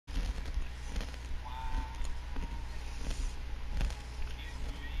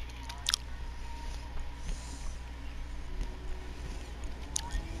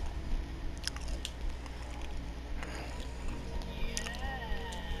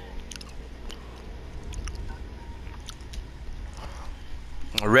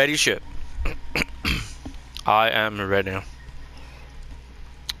Ready ship. I am ready.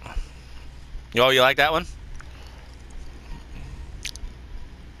 Yo, you like that one?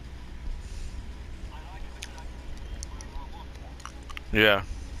 Yeah.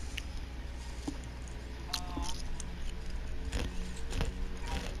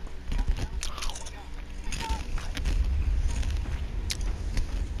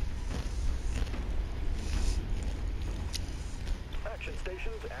 Action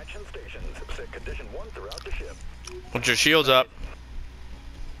stations, action stations. Set condition 1 throughout the ship. Put your shields up.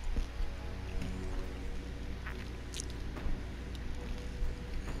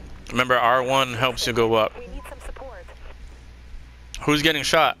 Remember, R1 helps you go up. We need some support. Who's getting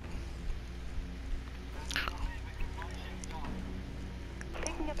shot?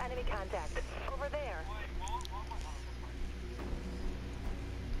 Picking up enemy contact. Over there.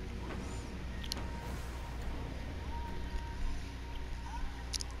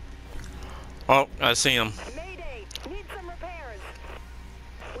 Oh, I see him. Mayday! Need some repairs.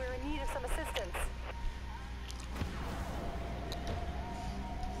 We're in need of some assistance.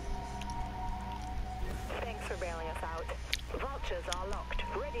 Thanks for bailing us out. Vultures are locked,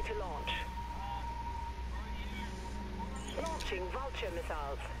 ready to launch. Launching vulture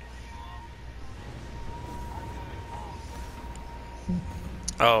missiles.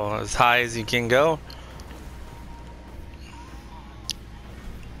 Oh, as high as you can go.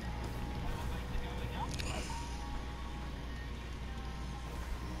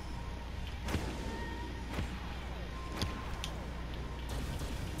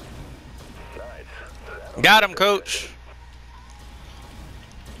 Nice. Got him, coach.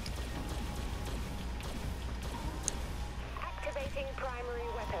 Activating primary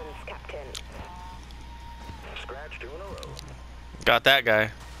weapons, Captain. Scratch 2 in a row. Got that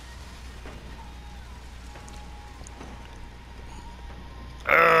guy.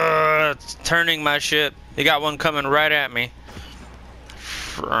 It's turning my ship. You got one coming right at me.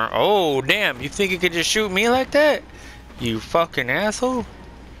 Oh, damn. You think you could just shoot me like that? You fucking asshole.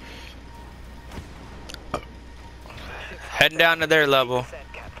 Heading down to their level. Set,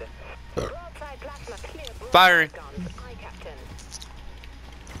 Captain. Broadside plasma clear. Firing. Guns. Aye, Captain.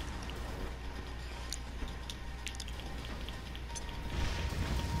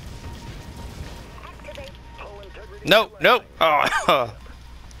 Activate. Hull integrity. Nope, nope. Oh.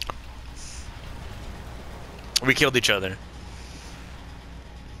 We killed each other.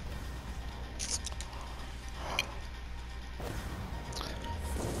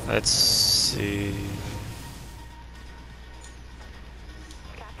 Let's see.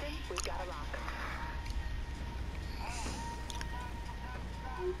 Captain, we've got a lock.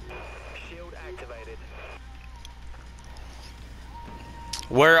 Shield activated.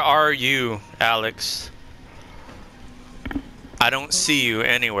 Where are you, Alex? I don't see you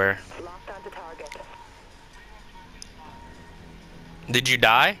anywhere. Locked onto target. Did you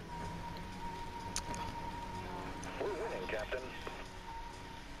die? We're winning, Captain.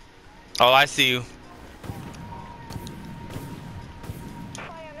 Oh, I see you.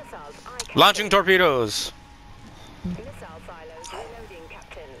 Fire missiles. Aye, Captain. Launching torpedoes. Missile silos reloading,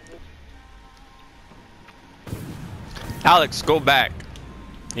 Captain. Alex, go back.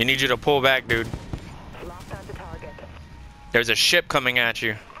 You need you to pull back, dude. Locked onto target. There's a ship coming at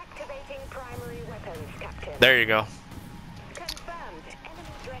you. Activating primary weapons, Captain. There you go. Confirmed. Enemy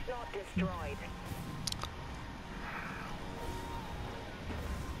dreadnought destroyed.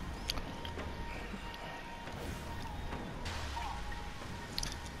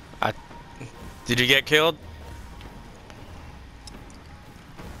 Did you get killed?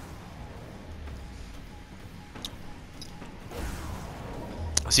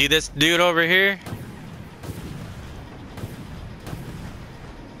 See this dude over here?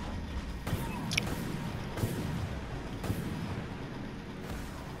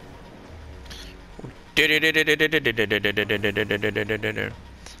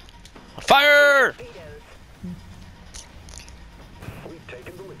 Fire! Torpedoes. We've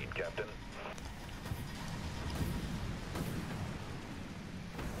taken the lead, Captain.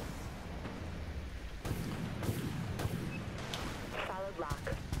 Solid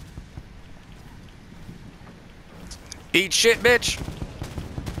lock. Eat shit, bitch.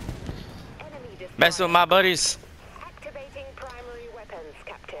 Enemy destroyed. Messing with my buddies. Activating primary weapons,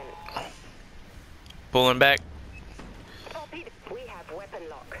 Captain. Pulling back. Torpedo. We have weapon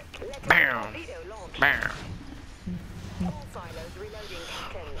lock. Let Bam. torpedo launch. Bam. All silos reloading,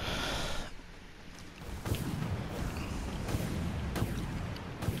 Captain.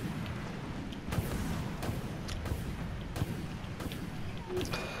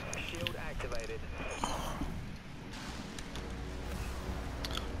 Shield activated.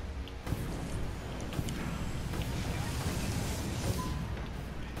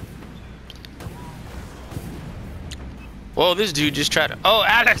 Whoa, this dude just tried to. Oh,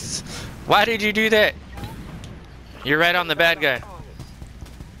 Alex! Why did you do that? You're right on the bad guy.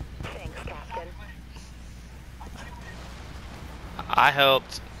 Thanks, Captain. I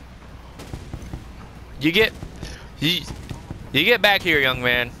helped. You get back here, young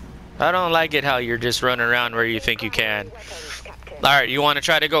man. I don't like it how you're just running around where you think you can. Weapons, Captain. All right, you want to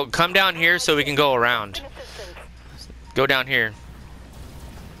try to go? Come down here so we can go around. Assistance. Go down here.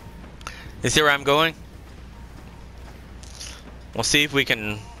 You see where I'm going? We'll see if we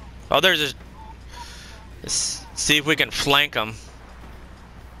can. Oh, there's a. Let's see if we can flank them.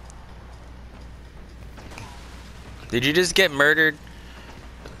 Did you just get murdered?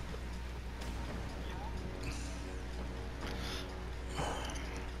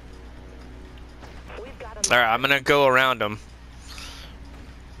 We've got All right, I'm gonna go around them.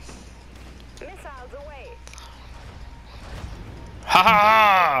 missiles away. Ha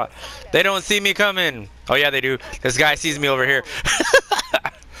ha! They don't see me coming. Oh yeah, they do. This guy sees me over here.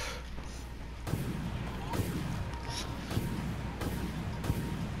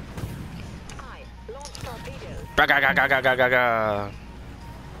 I launch torpedoes. Ga-ga-ga-ga-ga-ga-ga.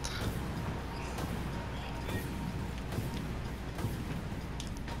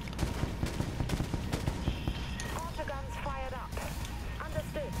 Autoguns fired up.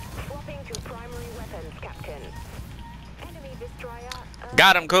 Understood. Swapping to primary weapons, Captain. Enemy destroyer.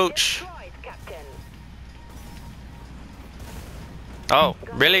 Got him, coach. Destroyed, Captain. Oh,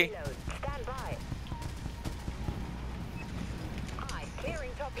 Gun really? reload. Stand by. I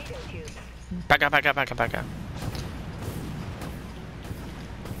clearing torpedo tubes. Back up, back up, back up, back up.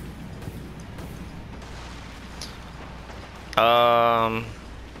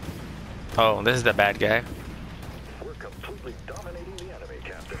 Oh, this is the bad guy. We're completely dominating the enemy,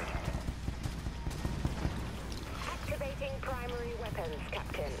 Captain. Activating primary weapons,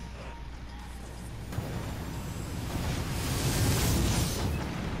 Captain.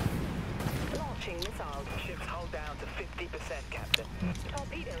 Launching missiles. Ships hull down to 50%, Captain.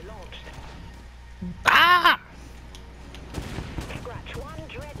 Torpedo launched. Ah! Scratch one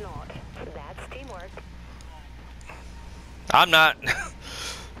dreadnought. That's teamwork. I'm not.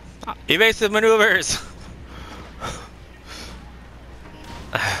 Evasive maneuvers.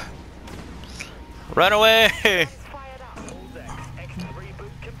 Run away. Guns fired up. All decks. Exit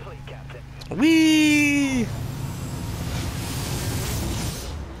reboot complete, Captain. Whee!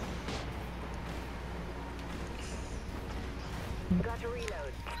 Got to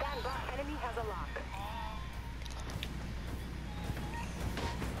reload. Stand by. Enemy has a lock.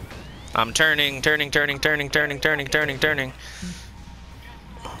 I'm turning.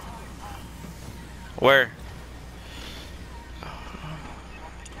 Where?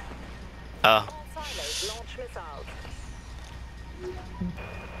 Oh. All silos launch missiles.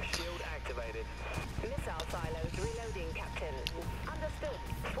 Shield activated. Missile silos reloading, Captain. Understood.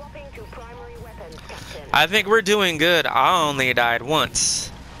 Swapping to primary weapons, Captain. I think we're doing good. I only died once.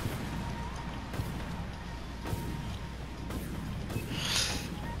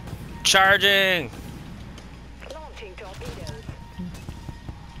 Charging! Launching torpedoes.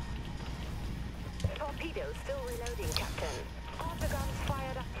 Torpedoes still reloading, Captain. Autoguns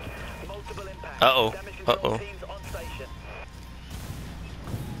fired up. Multiple impacts. Uh-oh. Damage control Uh-oh. teams on station.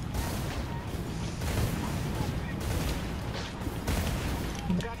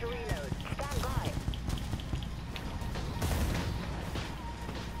 Got to reload. Stand by.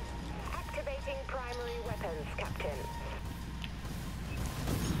 Activating primary weapons, Captain.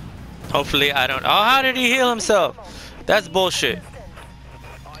 Hopefully I don't. Oh, how did he heal himself? That's bullshit. Assistance.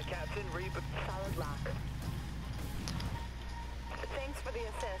 Aye, Captain. Reboot. Solid lock. Thanks for the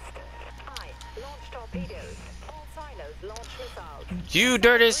assist. I launch torpedoes. All silos launch missiles. You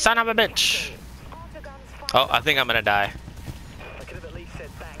dirty son of a bitch. Autoguns fire. Oh, I think I'm gonna die. I could have at least said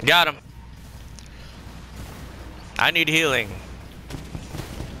thanks. Got him. I need healing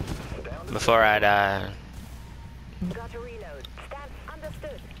Down to before I die. Got to reload. Stand.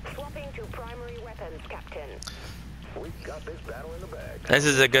 Understood. Swapping to primary weapons, Captain. We've got this battle in the bag. This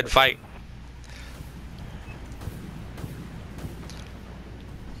is a good fight.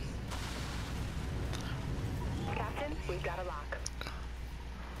 Captain, we've got a lock.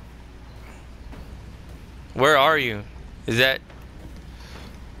 Where are you? Is that...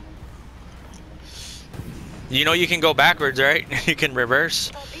 You know you can go backwards, right? You can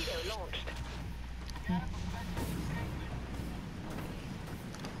reverse. Torpedo launched.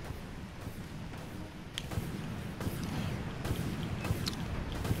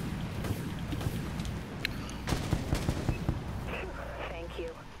 Thank you.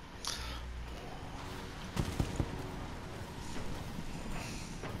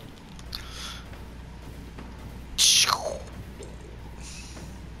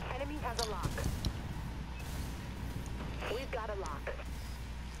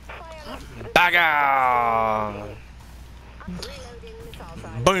 Baga! Reloading missile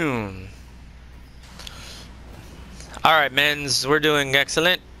site. Boom! Alright, men's, we're doing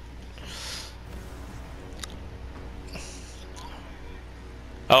excellent.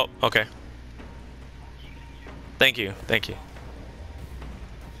 Oh, okay. Thank you, thank you.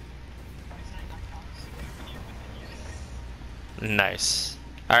 Nice.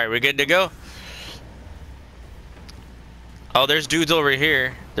 Alright, we're good to go? Oh, there's dudes over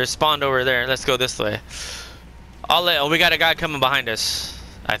here. They're spawned over there. Let's go this way. Oh, we got a guy coming behind us,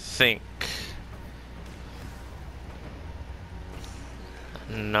 I think.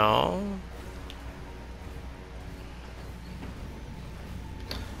 No.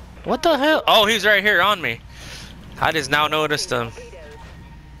 What the hell? Oh, he's right here on me. I just now noticed him.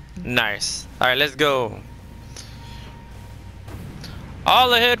 Nice. Alright, let's go.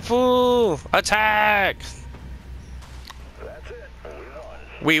 All ahead, fool! Attack! That's it.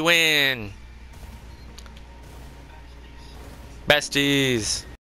 We win. Besties.